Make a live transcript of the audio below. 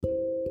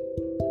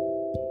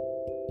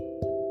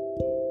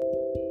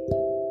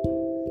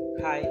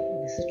Hi,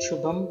 this is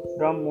Shubham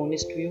from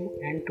Monist View,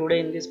 and today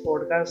in this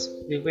podcast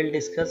we will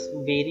discuss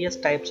various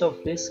types of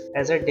risk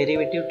as a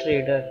derivative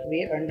trader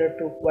we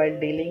undertook while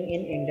dealing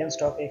in Indian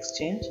Stock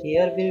Exchange.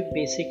 Here we're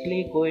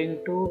basically going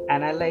to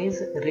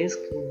analyze risk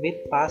with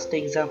past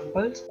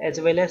examples as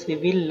well as we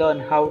will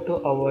learn how to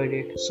avoid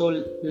it.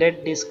 So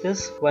let's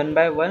discuss one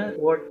by one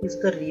what is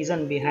the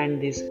reason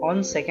behind this.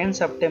 On 2nd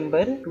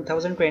September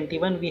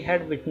 2021 we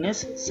had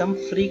witnessed some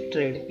freak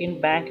trade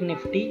in Bank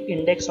Nifty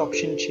index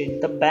option chain.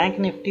 The Bank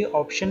Nifty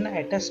option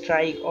at a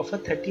strike of a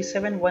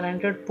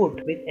 37,100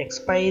 put with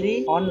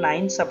expiry on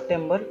 9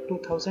 September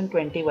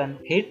 2021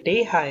 hit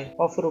day high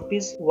of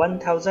rupees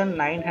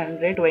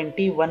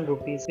 1921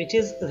 rupees, which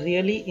is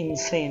really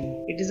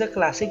insane. It is a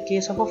classic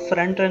case of a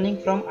front running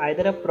from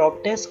either a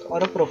prop desk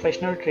or a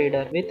professional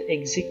trader with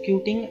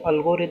executing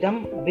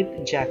algorithm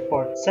with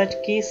jackpot. Such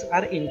cases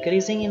are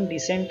increasing in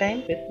recent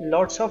time with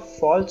lots of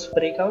false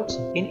breakouts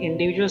in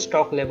individual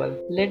stock level.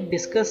 Let's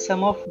discuss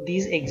some of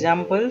these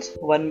examples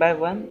one by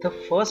one. The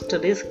first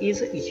risk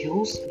is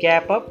huge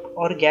gap up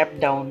or gap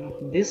down.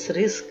 This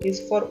risk is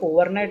for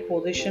overnight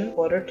position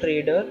for a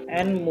trader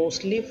and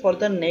mostly for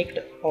the next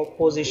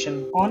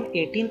position. On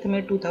 18th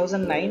May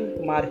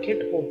 2009,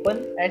 market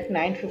opened at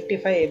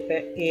 9:55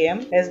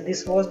 am as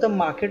this was the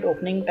market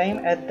opening time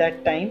at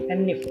that time,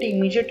 and Nifty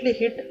immediately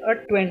hit a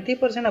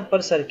 20%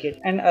 upper circuit,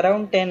 and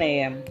around 10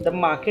 am the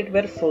market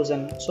were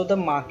frozen. So the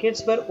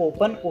markets were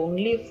open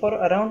only for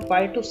around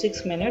 5 to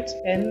 6 minutes,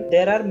 and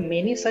there are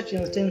many such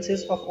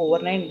instances of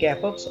overnight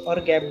gap ups or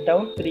gap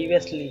down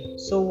previously.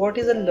 So what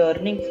is a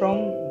learning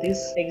from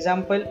this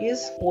example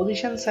is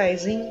position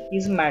sizing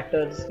is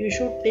matters. You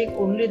should take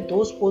only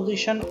those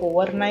position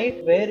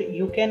overnight where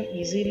you can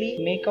easily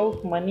make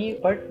out money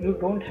but you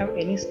don't have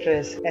any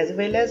stress, as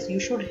well as you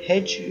should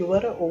hedge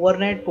your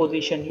overnight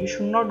position. You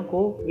should not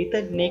go with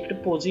a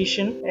naked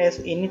position as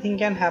anything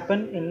can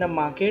happen in the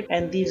market,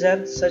 and these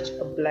are such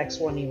a black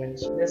swan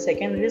events. The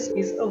second risk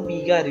is a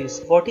VIGA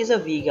risk. What is a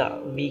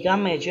VIGA?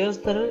 VIGA measures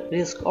the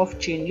risk of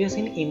changes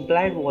in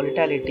implied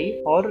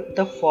volatility or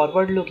the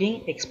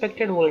forward-looking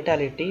expected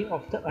volatility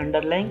of the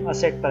underlying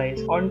asset price.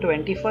 On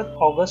 21st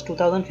August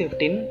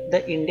 2015,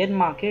 the Indian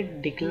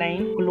market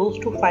declined close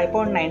to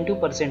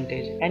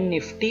 5.92% and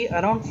Nifty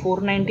around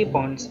 490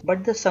 points.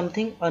 But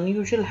something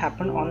unusual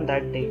happened on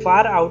that day.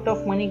 Far out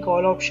of money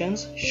call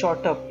options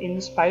shot up in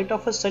spite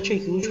of such a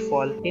huge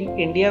fall. In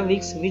India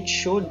VIX, which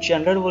showed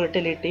general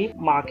volatility,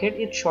 market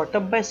it shot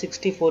up by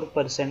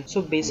 64%.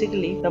 So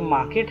basically the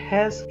market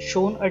has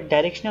shown a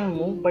directional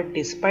move, but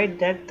despite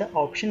that the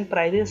option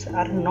prices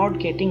are not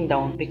getting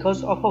down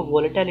because of a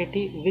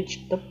volatility which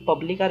the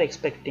public are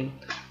expecting.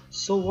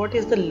 So what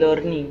is the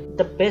learning?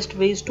 The best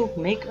way is to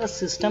make a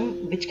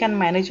system which can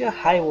manage a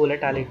high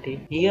volatility.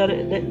 Here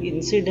the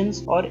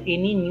incidents or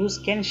any news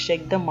can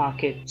shake the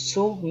market.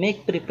 So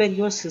prepare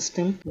your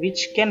system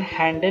which can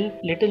handle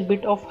little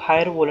bit of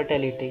higher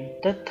volatility.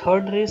 The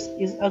third risk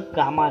is a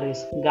gamma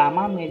risk.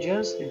 Gamma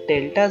measures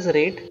delta's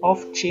rate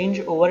of change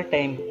over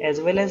time as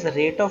well as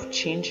rate of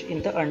change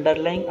in the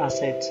underlying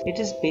assets. It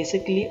is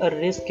basically a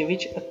risk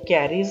which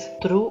carries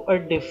through a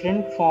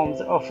different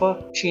forms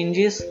of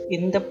changes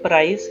in the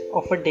price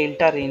of a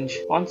delta range.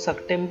 On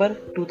September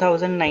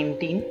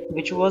 2019,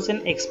 which was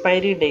an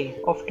expiry day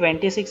of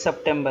 26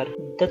 September,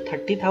 the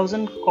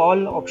 30,000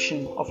 call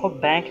option of a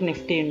Bank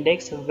Nifty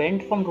index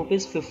went from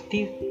rupees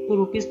 50 to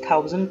rupees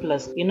 1000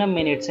 plus in a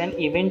minute and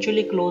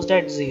eventually closed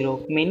at zero.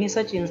 Many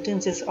such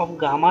instances of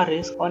gamma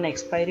risk on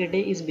expiry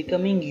day is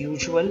becoming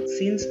usual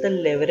since the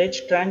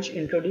leverage tranche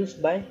introduced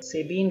by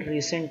SEBI in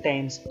recent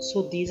times.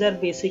 So these are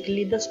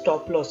basically the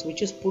stop loss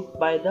which is put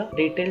by the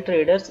retail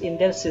traders in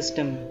their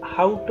system.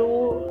 How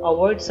to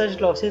avoid such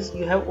losses?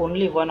 You have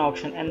only one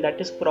option, and that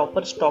is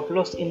proper stop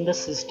loss in the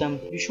system.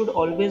 You should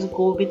always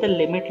go with a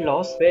limit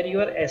loss where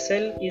your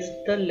SL is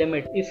the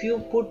limit. If you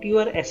put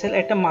your SL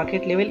at a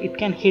market level, it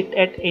can hit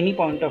at any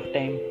point of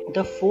time.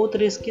 The fourth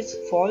risk is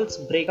false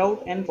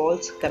breakout and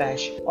false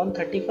crash. On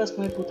 31st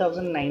May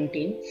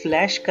 2019,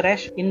 flash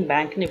crash in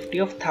Bank Nifty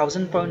of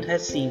 1000 points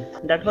has seen.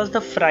 That was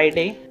the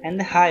Friday, and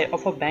the high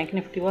of a Bank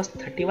Nifty was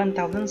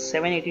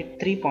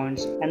 31,783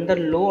 points and the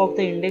low of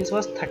the index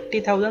was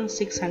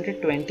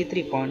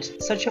 30,623 points.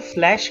 Such a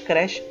flash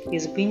crash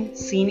is being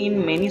seen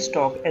in many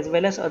stocks as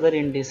well as other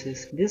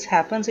indices. This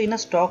happens in a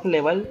stock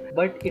level,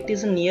 but it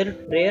is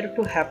rare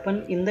to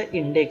happen in the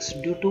index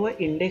due to an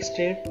index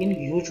trade in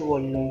huge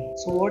volume.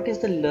 So what is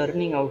the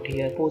learning out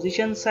here?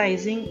 Position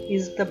sizing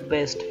is the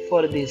best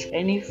for this,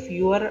 and if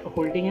you are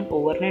holding an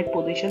overnight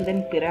position,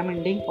 then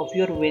pyramiding of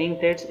your winning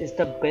trades is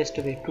the best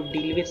way to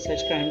deal with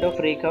such kind of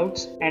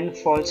breakouts and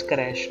false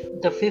crash.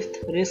 The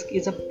fifth risk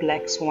is a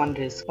black swan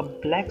risk. A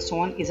black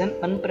swan is an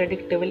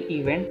unpredictable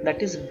event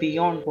that is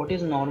beyond what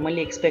is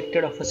normally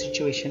expected of a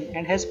situation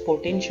and has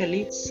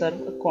potentially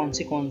served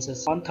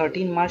consequences. On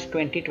 13 March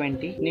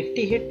 2020,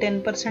 Nifty hit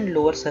 10%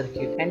 lower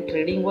circuit and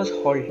trading was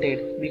halted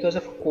because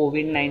of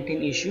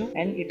COVID-19 issue,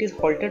 and it is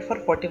halted for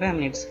 45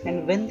 minutes.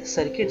 And when the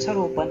circuits are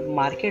open,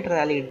 market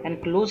rallied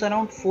and closed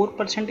around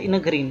 4% in a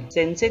green.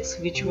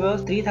 Sensex, which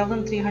was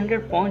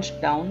 3,300 points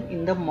down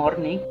in the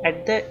morning,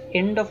 at the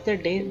end of the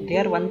day they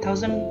are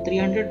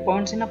 1,300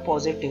 points in a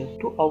positive.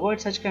 To avoid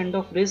such kind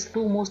of risk,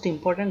 two most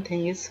important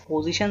thing is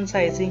position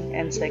sizing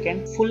and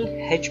second, full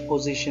hedge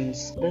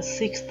positions. The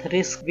sixth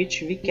risk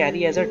which we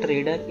carry as a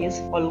trader is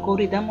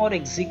algorithm or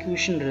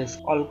execution risk.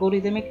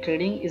 Algorithmic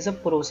trading is a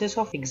process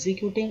of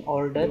executing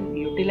order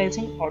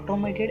utilizing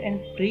automated and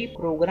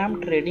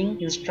pre-programmed trading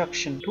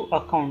instruction to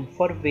account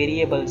for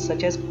variables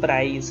such as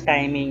price,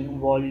 timing,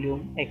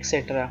 volume,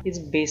 etc. It's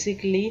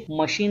basically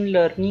machine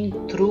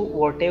learning through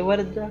whatever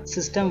the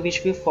system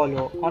which we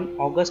follow. On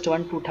August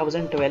 1,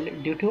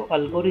 2012, due to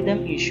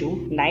algorithm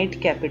issue,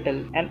 Knight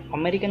Capital, an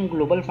American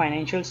global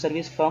financial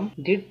service firm,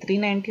 did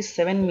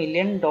 $397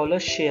 million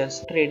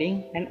shares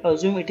trading and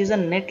assume it is a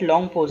net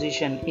long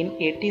position in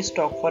 80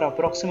 stock for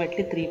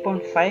approximately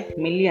 3.5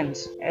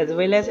 millions, as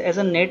well as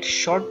a net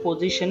short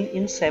position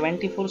in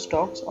 74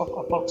 stocks of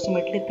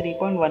approximately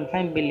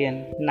 3.15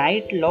 billion.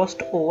 Knight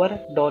lost over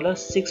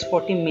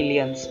 $640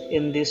 millions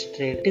in this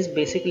trade. It is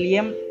basically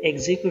an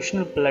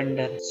executional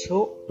blunder.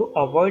 So to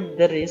avoid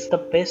the risk, the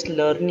best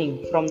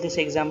learning from this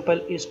example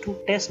is to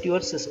test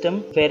your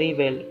system very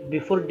well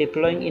before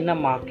deploying in a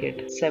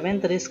market.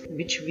 Seventh risk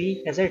which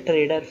we as a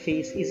trader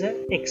face is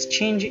an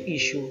exchange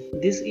issue.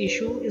 This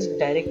issue is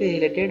directly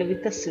related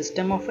with the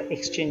system of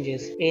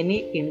exchanges.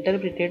 Any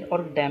interpreted or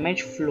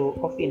damaged flow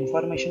of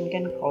information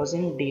can cause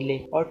in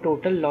delay or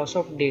total loss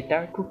of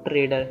data to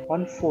trader.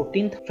 On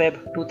 14th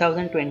Feb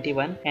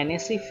 2021,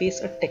 NSE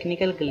faced a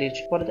technical glitch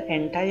for the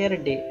entire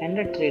day and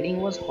the trading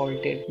was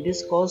halted.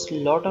 This caused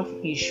lot of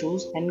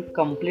issues and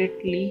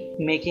completely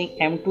making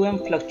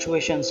M2M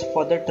fluctuations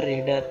for the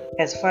trader.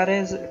 As far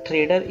as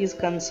trader is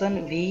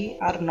concerned, we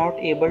are not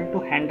able to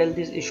handle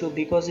this issue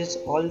because it's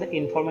all the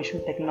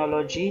information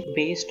technology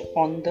based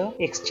on the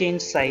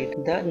exchange side.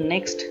 The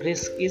next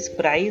risk is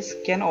price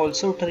can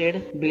also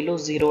trade below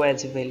zero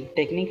as well.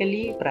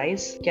 Technically,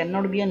 price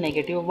cannot be a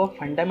negative, but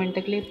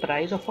fundamentally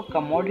price of a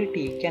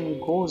commodity can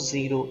go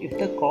zero if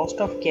the cost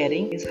of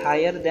carrying is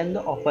higher than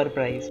the offer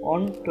price.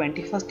 On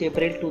 21st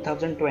April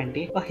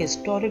 2020, a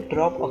historic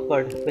drop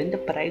occurred when the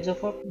price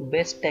of a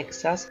West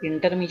Texas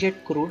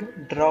Intermediate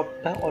crude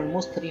dropped by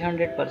almost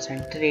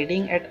 300%,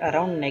 trading at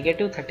around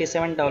negative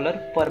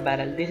 $37 per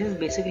barrel. This is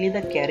basically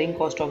the carrying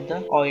cost of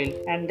the oil,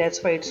 and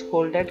that's why it's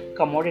called that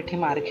commodity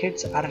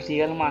markets are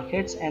real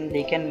markets and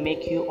they can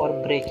make you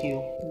or break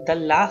you. The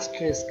last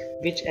risk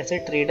which as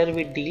a trader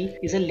we deal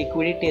is a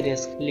liquidity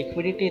risk.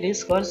 Liquidity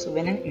risk occurs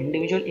when an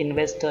individual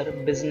investor,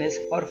 business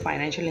or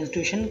financial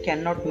institution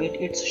cannot meet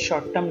its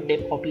short-term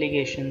debt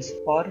obligations,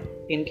 or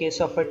in case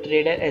of a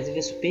trader as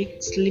we speak,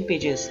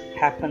 slippages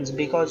happens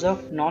because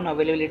of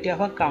non-availability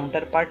of a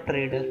counterpart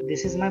trader.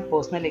 This is my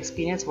personal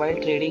experience while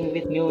trading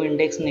with new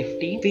index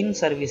Nifty Fin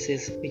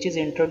Services, which is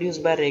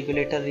introduced by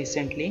regulator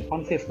recently.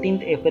 On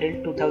 15th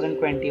April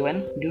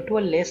 2021, due to a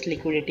less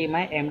liquidity,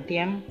 my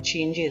MTM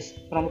changes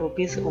from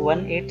rupees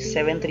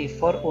 1873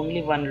 for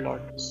only one lot.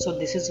 So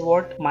this is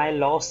what my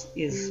loss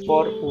is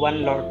for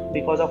one lot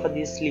because of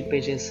these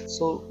slippages.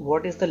 So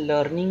what is the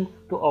learning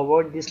to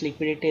avoid this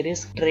liquidity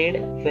risk? Trade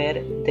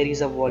where there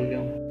is a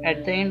volume.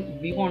 At the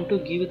end, we want to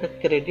give the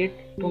credit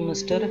to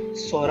Mr.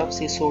 Saurabh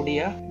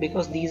Sisodia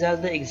because these are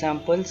the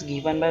examples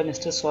given by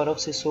Mr. Saurabh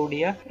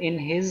Sisodia in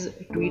his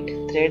tweet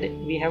thread.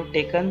 We have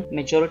taken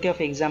majority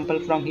of example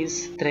from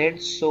his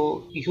thread,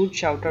 so huge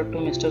shout out to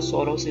Mr.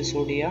 Saurabh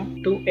Sisodia.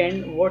 To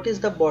end, what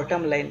is the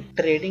bottom line?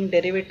 Trading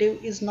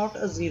derivative is not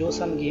a zero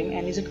sum game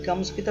and it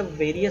comes with a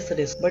various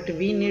risks, but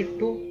we need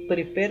to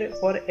prepare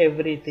for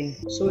everything.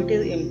 So it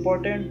is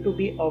important to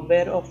be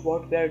aware of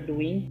what we are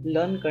doing,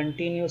 learn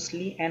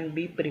continuously and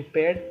be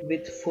prepared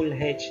with full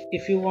hedge.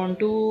 If you want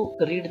to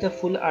read the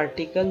full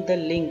article, the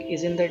link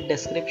is in the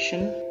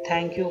description.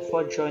 Thank you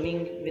for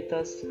joining with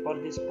us for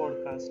this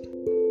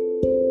podcast.